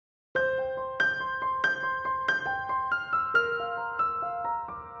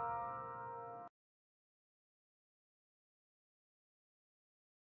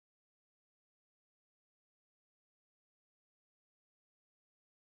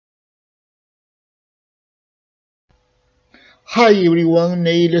Hi everyone,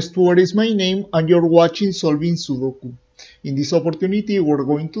 Neil Stuar is my name and you're watching Solving Sudoku. In this opportunity, we're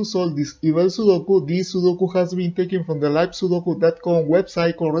going to solve this evil Sudoku. This Sudoku has been taken from the livesudoku.com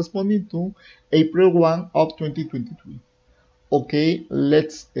website corresponding to April 1 of 2023. Okay,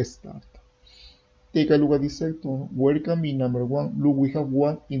 let's start. Take a look at this sector. Where can be number 1? Look, we have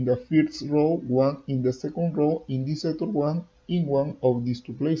 1 in the first row, 1 in the second row, in this sector 1 in one of these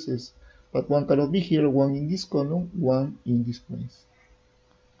two places. But 1 cannot be here, 1 in this column, 1 in this place.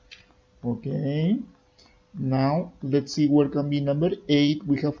 Okay, now let's see where can be number 8.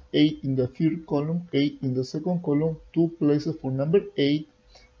 We have 8 in the third column, 8 in the second column, 2 places for number 8.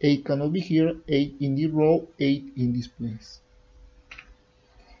 8 cannot be here, 8 in the row, 8 in this place.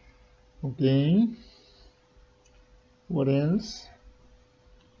 Okay, what else?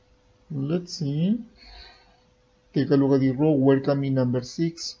 Let's see. Take a look at the row. Where can be number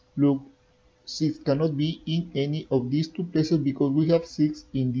 6? Look, 6 cannot be in any of these two places because we have 6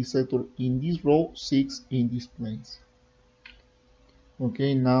 in this sector. In this row, 6 in this place.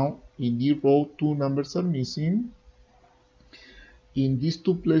 Okay, now in the row, 2 numbers are missing. In these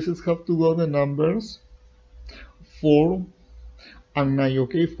two places have to go the numbers 4 and 9.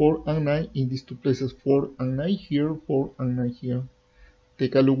 Okay, 4 and 9 in these two places. 4 and 9 here, 4 and 9 here.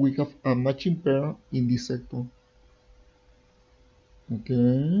 Take a look, we have a matching pair in this sector.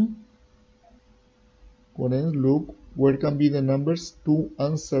 Okay. What else? Look, where can be the numbers 2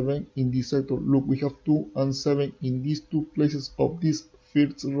 and 7 in this sector? Look, we have 2 and 7 in these two places of this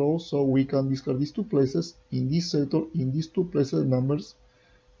first row, so we can discard these two places. In this sector, in these two places, numbers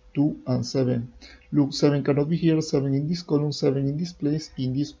 2 and 7. Look, 7 cannot be here, 7 in this column, 7 in this place.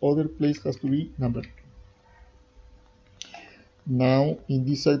 In this other place has to be number 2. Now, in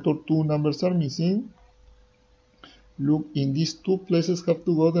this sector, 2 numbers are missing. Look, in these two places have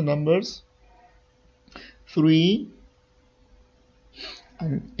to go the numbers 3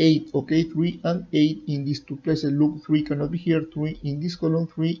 and 8. Okay, 3 and 8 in these two places. Look, 3 cannot be here, 3 in this column,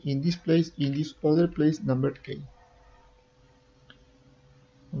 3 in this place, in this other place, number 8.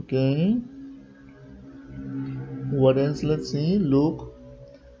 Okay, what else? Let's see. Look,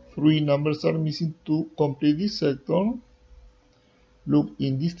 3 numbers are missing to complete this sector. Look,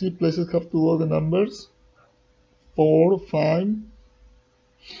 in these three places have to go the numbers 4, 5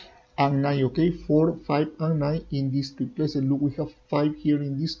 and 9. Okay, 4, 5 and 9 in these three places. Look, we have 5 here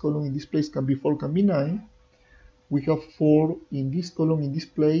in this column, in this place can be 4, can be 9. We have 4 in this column, in this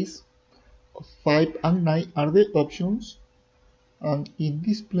place. 5 and 9 are the options. And in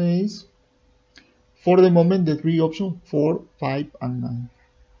this place, for the moment, the three options 4, 5 and 9.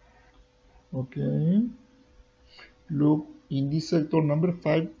 Okay. Look, in this sector, number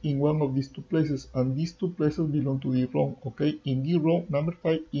 5 in one of these two places, and these two places belong to the row. Okay, in the row, number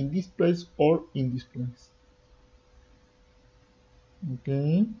 5 in this place or in this place.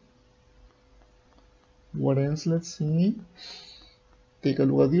 Okay. What else? Let's see. Take a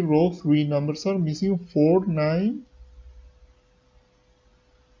look at the row. 3 numbers are missing, 4, 9.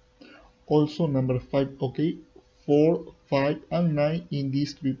 Also number 5. Okay, 4, 5 and 9 in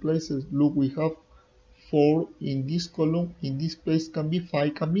these three places. Look, we have 4 in this column, in this place can be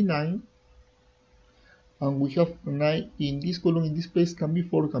 5, can be 9. And we have 9 in this column, in this place can be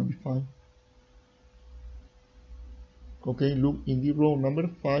 4, can be 5. Okay, look, in the row number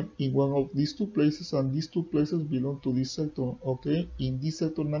 5 in one of these two places, and these two places belong to this sector. Okay, in this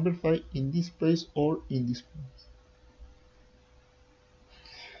sector number 5 in this place or in this place.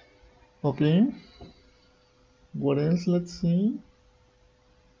 Okay, what else? Let's see.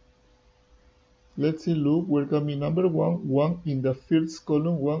 Let's see, look, where can be number 1, 1 in the first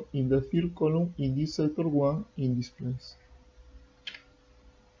column, 1 in the third column, in this sector, 1 in this place.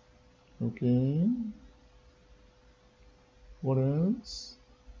 Okay. What else?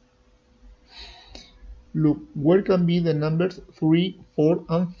 Look, where can be the numbers 3, 4,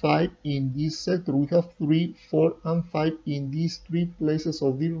 and 5 in this sector? We have 3, 4, and 5 in these three places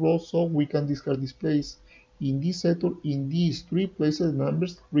of this row, so we can discard this place. In this sector, in these three places,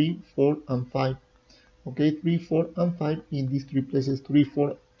 numbers 3, 4, and 5. Okay, 3, 4, and 5 in these three places. 3,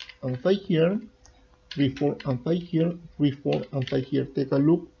 4, and 5 here. 3, 4, and 5 here. 3, 4, and 5 here. Take a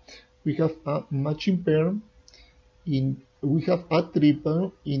look. We have a matching pair. We have a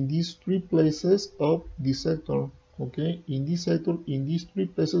triple in these three places of this sector. Okay, in this sector, in these three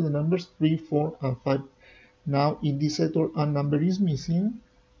places, the numbers 3, 4, and 5. Now, in this sector, a number is missing.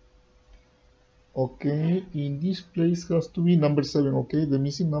 Okay, in this place has to be number 7. Okay, the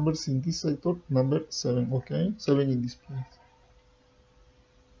missing numbers in this sector, number 7. Okay, 7 in this place.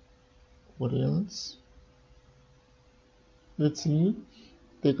 What else? Let's see.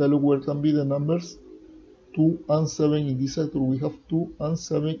 Take a look where can be the numbers 2 and 7 in this sector. We have 2 and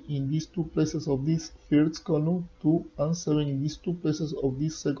 7 in these two places of this first column, 2 and 7 in these two places of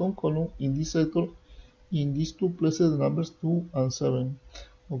this second column in this sector. In these two places, the numbers 2 and 7.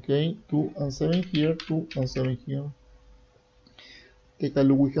 Okay, 2 and 7 here, 2 and 7 here. Take a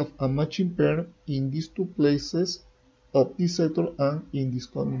look, we have a matching pair in these two places of this sector and in this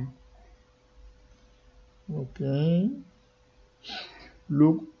column. Okay,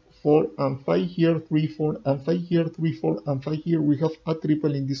 look, 4 and 5 here, 3, 4 and 5 here, 3, 4 and 5 here. We have a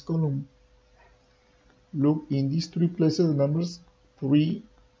triple in this column. Look, in these three places, the numbers 3,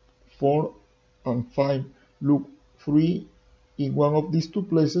 4 and 5. Look, 3 in one of these two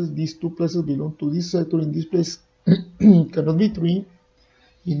places. These two places belong to this sector. In this place cannot be 3.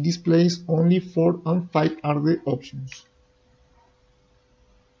 In this place, only 4 and 5 are the options.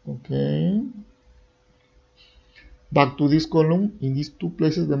 Okay. Back to this column. In these two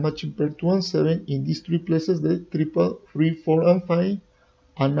places, the matching pair 2 and 7. In these three places, the triple 3, 4 and 5.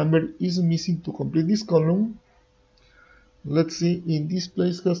 A number is missing to complete this column. Let's see, in this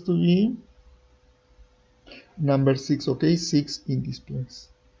place has to be number 6. Okay, 6 in this place.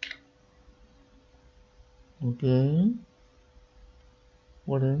 Okay.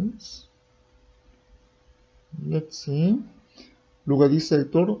 What else? Let's see. Look at this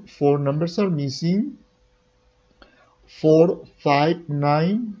sector. 4 numbers are missing. 4, 5,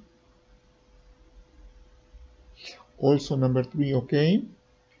 9. Also number 3. Okay.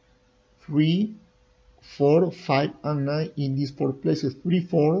 3, 4, 5, and 9 in these 4 places. 3,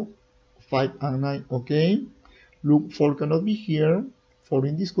 4, 5, and 9. Okay. Look, 4 cannot be here. 4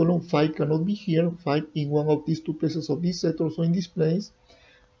 in this column. 5 cannot be here. 5 in one of these two places of this sector. So in this place,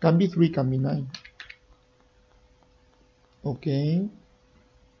 can be 3, can be 9. Okay.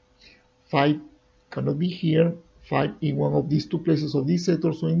 5 cannot be here. 5 in one of these two places of this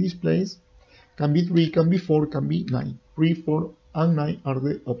sector. So in this place, can be 3, can be 4, can be 9. 3, 4, and 9 are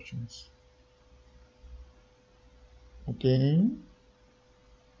the options. Okay.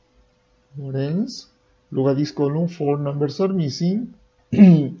 What else? Look at this column. 4 numbers are missing.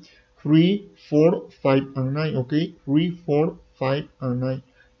 3, 4, 5, and 9. Okay. 3, 4, 5, and 9.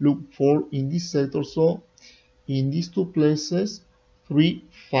 Look, 4 in this sector. So in these two places, 3,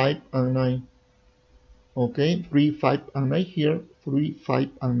 5, and 9. Okay. 3, 5, and 9 here. 3, 5,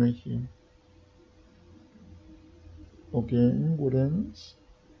 and 9 here. Okay. What else?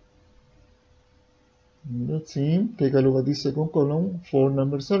 Let's see. Take a look at this second column. 4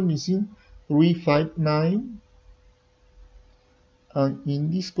 numbers are missing. 3, 5, 9. And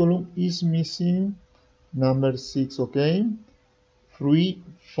in this column is missing number 6. Okay. 3,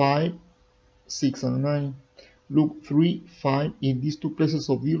 5, 6, and 9. Look, 3, 5 in these two places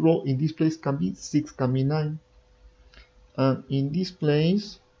of the row. In this place can be 6, can be 9. And in this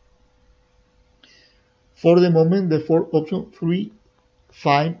place, for the moment, the 4 option 3,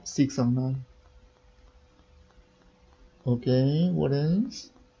 5, 6, and 9. Okay, what else?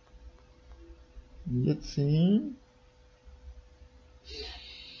 Let's see.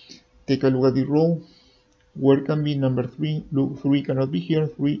 Take a look at the row. Where can be number 3? Look, 3 cannot be here.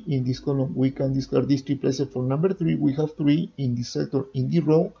 3 in this column. We can discard these 3 places. For number 3, we have 3 in this sector. In the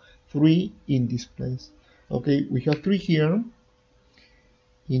row, 3 in this place. Okay, we have 3 here.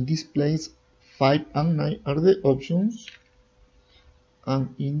 In this place, 5 and 9 are the options.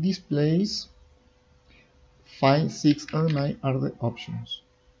 And in this place, 5, 6, and 9 are the options.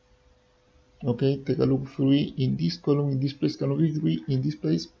 Okay, take a look. 3 in this column. In this place cannot be 3. In this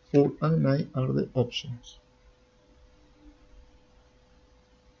place, 4 and 9 are the options.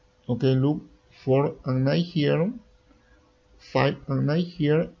 Okay, look, 4 and 9 here, 5 and 9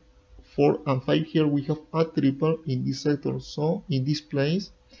 here, 4 and 5 here. We have a triple in this sector. So in this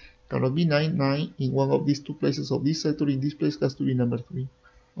place, cannot be 9, 9 in one of these two places of this sector. In this place has to be number 3.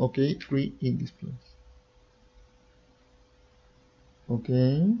 Okay, 3 in this place.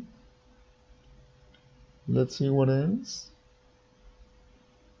 Okay. Let's see what else.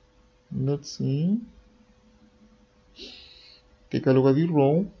 Let's see. Take a look at the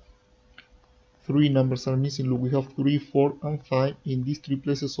row. 3 numbers are missing. Look, we have 3, 4, and 5 in these 3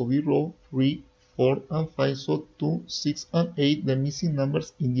 places of the row. 3, 4, and 5. So 2, 6, and 8, the missing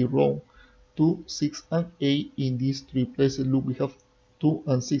numbers in the row. 2, 6, and 8 in these 3 places. Look, we have 2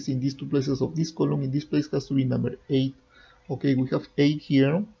 and 6 in these 2 places of this column. In this place has to be number 8. Okay, we have 8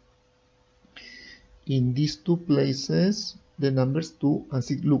 here. In these 2 places, the numbers 2 and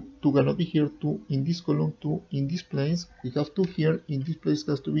 6. Look, 2 cannot be here. 2 in this column, 2 in this place. We have 2 here. In this place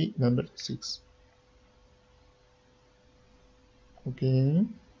has to be number 6. Okay.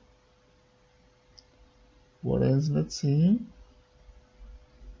 What else? Let's see.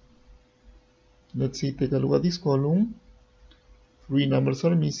 Let's see, take a look at this column. 3 numbers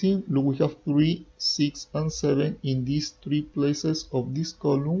are missing. Look, we have 3, 6, and 7 in these 3 places of this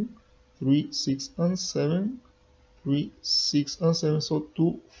column. 3, 6, and 7. 3, 6, and 7. So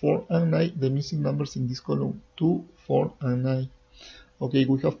 2, 4, and 9, the missing numbers in this column. 2, 4, and 9. Okay,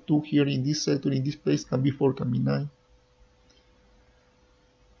 we have 2 here in this sector, in this place, can be 4, can be 9.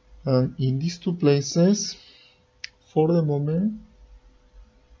 And in these 2 places, for the moment,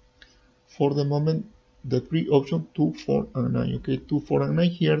 the 3 options 2, 4, and 9. Okay, 2, 4, and 9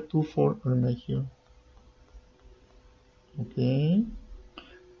 here, 2, 4, and 9 here. Okay,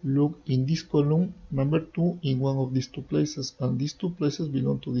 look in this column, number 2 in one of these 2 places, and these 2 places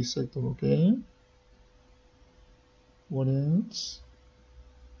belong to this sector. Okay, what else?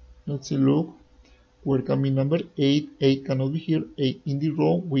 Let's see, look, where can be number 8? 8 cannot be here. 8 in the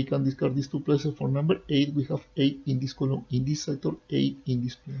row, we can discard these 2 places. For number 8, we have 8 in this column, in this sector, 8 in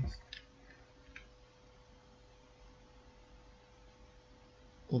this place.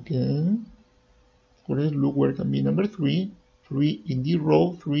 Okay, for it, look where can be number 3. 3 in the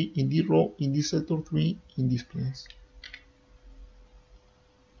row, 3 in the row, in this sector, 3 in this place.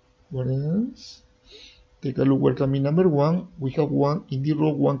 What else? Take a look where can be number 1. We have 1 in the row,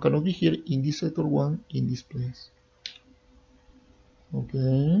 1 cannot be here, in this sector, 1 in this place.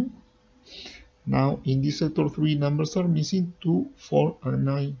 Okay. Now in this sector 3 numbers are missing, 2, 4, and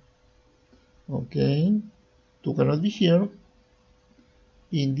 9. Okay. 2 cannot be here.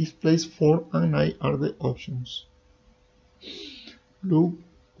 In this place 4 and 9 are the options. Look,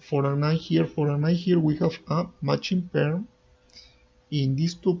 4 and 9 here, 4 and 9 here, we have a matching pair in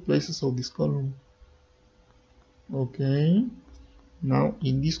these 2 places of this column. Okay, now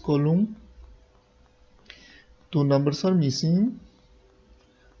in this column 2 numbers are missing.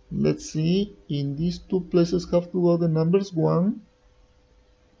 Let's see, in these 2 places have to go the numbers 1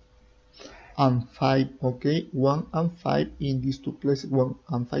 and 5. Okay, 1 and 5 in these 2 places, 1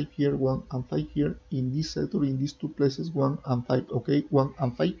 and 5 here, 1 and 5 here, in this sector, in these 2 places, 1 and 5. Okay, 1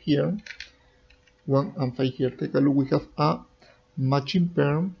 and 5 here, 1 and 5 here. Take a look, we have a matching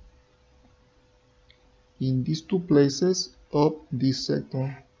pair in these 2 places of this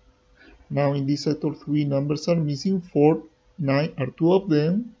sector. Now in this sector 3 numbers are missing, 4, 9 are 2 of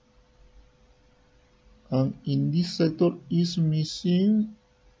them, and in this sector is missing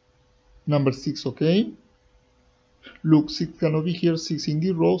number 6. Okay, look, 6 cannot be here, 6 in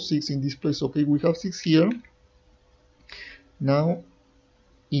the row, 6 in this place. Okay, we have 6 here. Now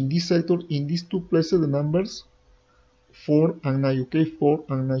in this sector, in these 2 places, the numbers 4 and 9. Okay, 4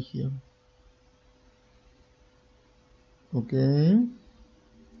 and 9 here. Okay,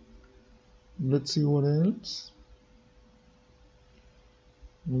 let's see what else.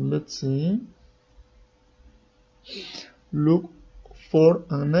 Let's see, look, 4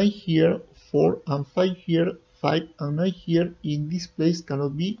 and 9 here, 4 and 5 here, 5 and 9 here. In this place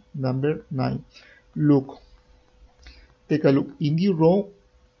cannot be number 9. Look, take a look in the row,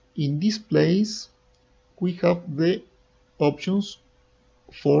 in this place we have the options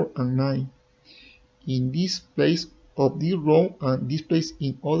 4 and 9. In this place of the row and this place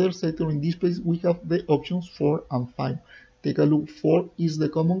in other sector, in this place we have the options 4 and 5. Take a look, 4 is the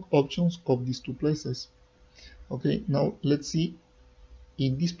common options of these 2 places. Okay, now let's see,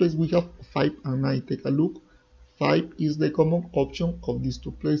 in this place we have 5 and 9. Take a look, 5 is the common option of these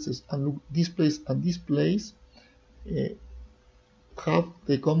 2 places, and look, this place and this place have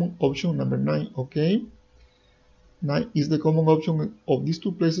the common option number 9. Okay, 9 is the common option of these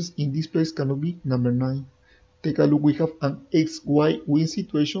 2 places. In this place cannot be number 9. Take a look, we have an XY win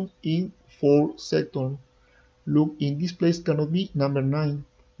situation in 4 sector. Look, in this place cannot be number 9.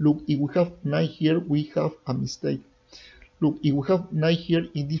 Look, if we have 9 here, we have a mistake. Look, if we have 9 here,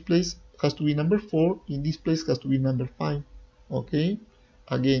 in this place has to be number 4, in this place has to be number 5. Okay,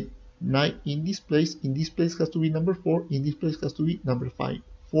 again, 9 in this place has to be number 4, in this place has to be number 5.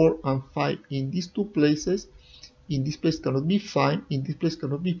 4 and 5 in these 2 places, in this place cannot be 5, in this place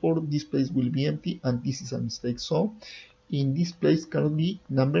cannot be 4, this place will be empty, and this is a mistake. So in this place cannot be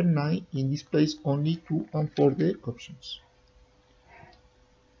number 9, in this place only 2 and 4 the options.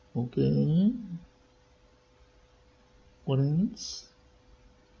 Okay, what else?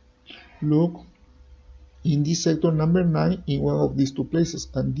 Look, in this sector number 9 in one of these 2 places,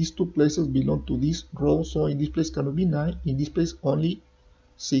 and these 2 places belong to this row, so in this place cannot be 9, in this place only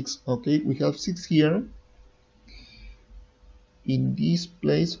 6. Okay, we have 6 here. In this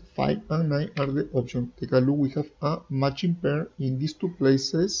place 5 and 9 are the options. Take a look, we have a matching pair in these 2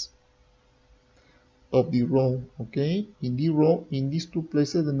 places of the row. Okay, in the row, in these 2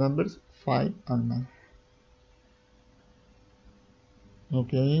 places, the numbers 5 and 9.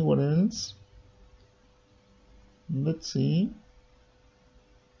 Okay, what else? Let's see.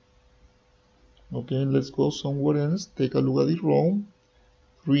 Okay, let's go somewhere else. Take a look at the row.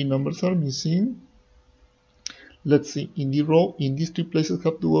 3 numbers are missing. Let's see, in the row, in these 3 places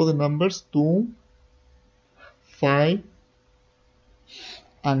have to go the numbers 2, 5,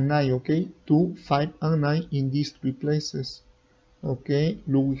 and 9, okay? 2, 5, and 9 in these 3 places. Okay,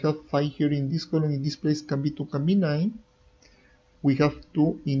 look, we have 5 here in this column, in this place can be 2, can be 9. We have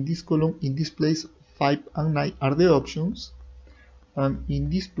 2 in this column, in this place 5 and 9 are the options. And in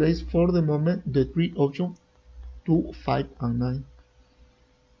this place, for the moment, the 3 options 2, 5, and 9.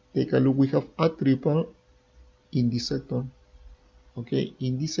 Take a look, we have a triple in this sector. Okay,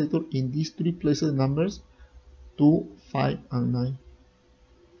 in this sector, in these 3 places numbers 2, 5, and 9.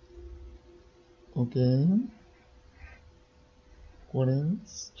 Okay, what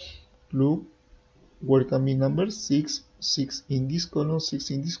else? Look, where can be number 6, 6 in this column, 6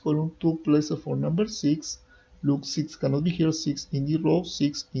 in this column, 2 places for number 6. Look, 6 cannot be here, 6 in the row,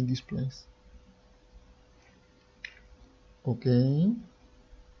 6 in this place. Okay,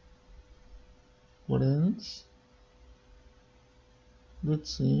 what else?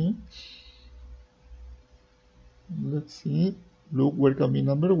 Let's see. Look, where can be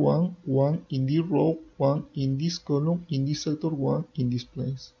number 1, 1 in the row, 1 in this column, in this sector, 1 in this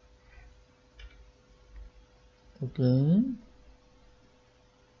place. Okay,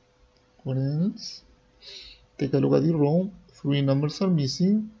 what else? Take a look at the row. 3 numbers are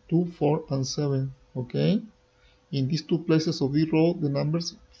missing, 2, 4, and 7. Okay, in these 2 places of the row, the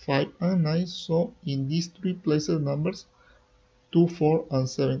numbers 5 and 9. So in these 3 places, numbers 2, 4, and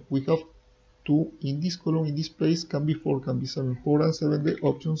 7. We have 2 in this column, in this place, can be 4, can be 7. 4 and 7, the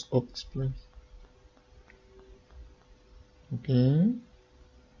options of this place. Okay,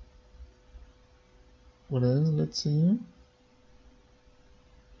 what else? Let's see.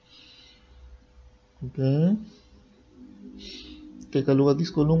 Okay, take a look at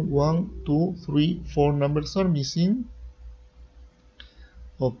this column. 1, 2, 3, 4 numbers are missing.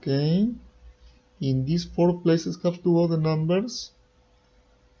 Okay, in these 4 places have to go the numbers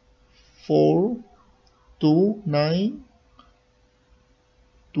 4, 2, 9,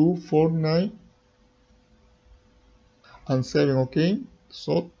 2, 4, 9, and 7. Okay,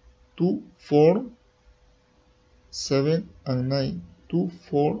 so 2, 4, 7, and 9. 2,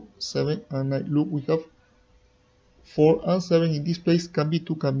 4, 7, and 9. Look, we have 4 and 7 in this place, can be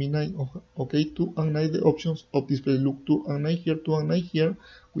 2, can be 9. Okay, 2 and 9, the options of this place. Look, 2 and 9 here, 2 and 9 here.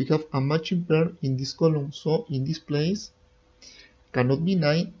 We have a matching pair in this column. So in this place, cannot be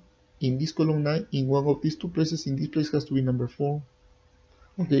 9. In this column 9, in one of these 2 places, in this place has to be number 4.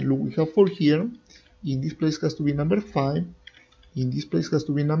 Okay, look, we have 4 here. In this place has to be number 5. In this place has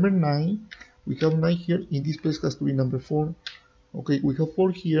to be number 9. We have 9 here. In this place has to be number 4. Okay, we have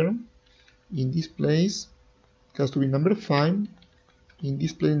 4 here. In this place has to be number 5. In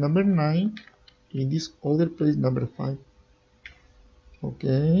this place number 9. In this other place number 5.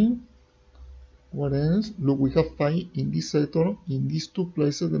 Okay, what else? Look, we have 5 in this sector. In these 2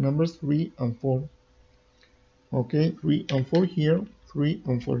 places, the numbers 3 and 4. Okay, 3 and 4 here. 3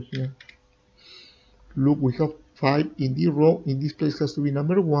 and 4 here. Look, we have 5 in the row. In this place has to be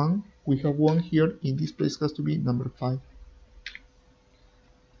number 1. We have 1 here. In this place has to be number 5.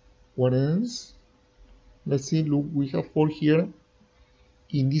 What else? Let's see. Look, we have 4 here.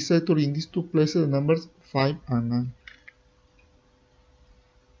 In this sector, in these 2 places, the numbers 5 and 9.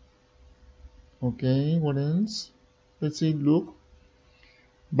 Okay, what else? Let's see. Look,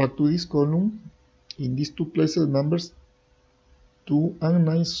 back to this column. In these 2 places, the numbers 2 and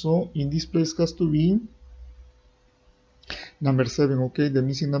 9. So in this place has to be number 7. Okay, the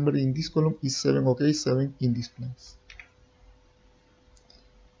missing number in this column is 7. Okay, 7 in this place.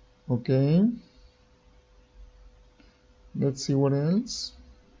 Okay, let's see what else.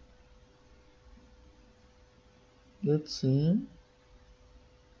 Let's see.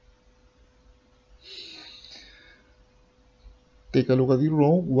 Take a look at the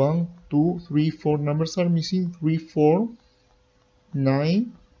row. 1, 2, 3, 4 numbers are missing. 3, 4,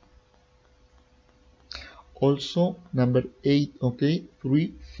 9. Also number 8. Okay,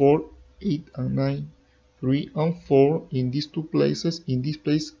 3, 4, 8, and 9. 3 and 4 in these 2 places. In this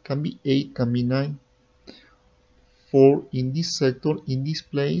place can be 8, can be 9. 4 in this sector, in this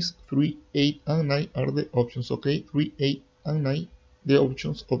place, 3, 8, and 9 are the options. Okay, 3, 8, and 9, the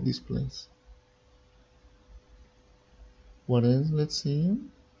options of this place. What else? Let's see.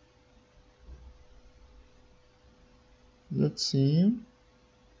 Let's see.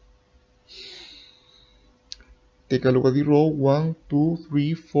 Take a look at the row. 1, 2,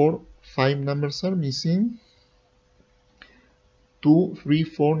 3, 4, 5 numbers are missing. 2, 3,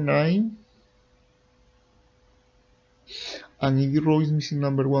 4, 9. and in the row is missing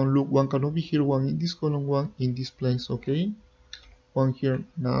number 1. Look, 1 cannot be here, 1 in this column, 1 in this place, okay? 1 here.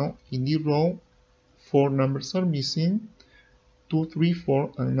 Now in the row 4 numbers are missing, 2, 3,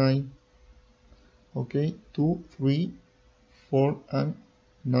 4 and 9. Okay, 2, 3, 4 and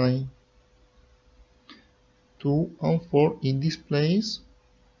 9. 2 and 4 in this place,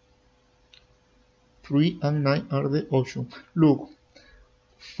 3 and 9 are the option. Look,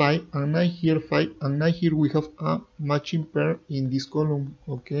 5 and 9 here, 5 and 9 here, we have a matching pair in this column,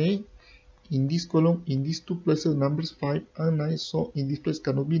 okay? In this column, in these two places, numbers 5 and 9, so in this place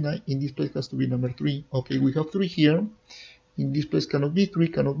cannot be 9, in this place has to be number 3. Okay, we have 3 here, in this place cannot be 3,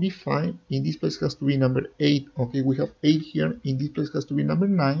 cannot be 5, in this place has to be number 8. Okay, we have 8 here, in this place has to be number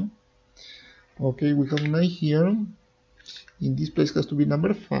 9. Okay, we have 9 here, in this place has to be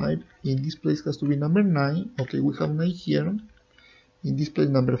number 5, in this place has to be number 9. Okay, we have 9 here, in this place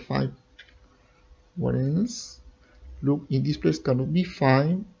number 5. What else? Look, in this place cannot be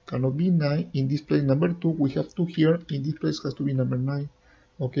 5, cannot be 9, in this place number 2, we have 2 here, in this place has to be number 9.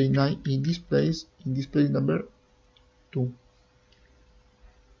 Okay, 9 in this place number 2.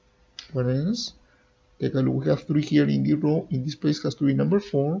 What else? Take a look, we have 3 here in the row, in this place has to be number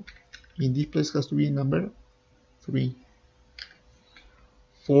 4, in this place has to be number 3.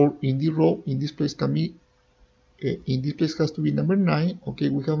 4 in the row, in this place can be, in this place has to be number 9. Okay,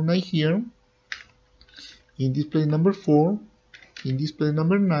 we have 9 here, in this place number 4, in this place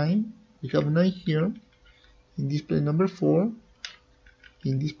number 9, we have 9 here, in this place number 4,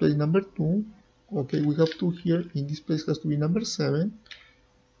 in this place number 2, okay, we have 2 here, in this place has to be number 7,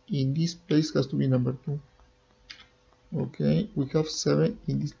 in this place has to be number 2, okay, we have 7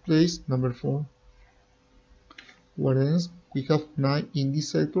 in this place, number 4. What else? We have 9 in this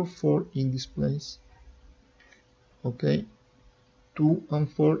sector, 4 in this place, okay, 2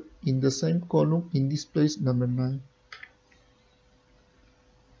 and 4 in the same column, in this place, number 9.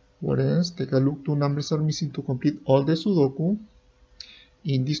 What else? Take a look, 2 numbers are missing to complete all the Sudoku.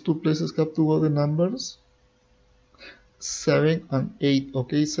 In these 2 places have to go the numbers 7 and 8.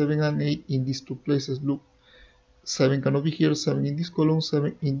 Okay, 7 and 8 in these 2 places. Look, 7 cannot be here, 7 in this column,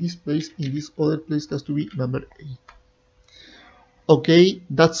 7 in this place, in this other place has to be number 8. Okay,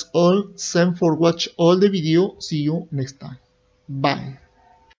 that's all. Thanks for watching all the video. See you next time. Bye.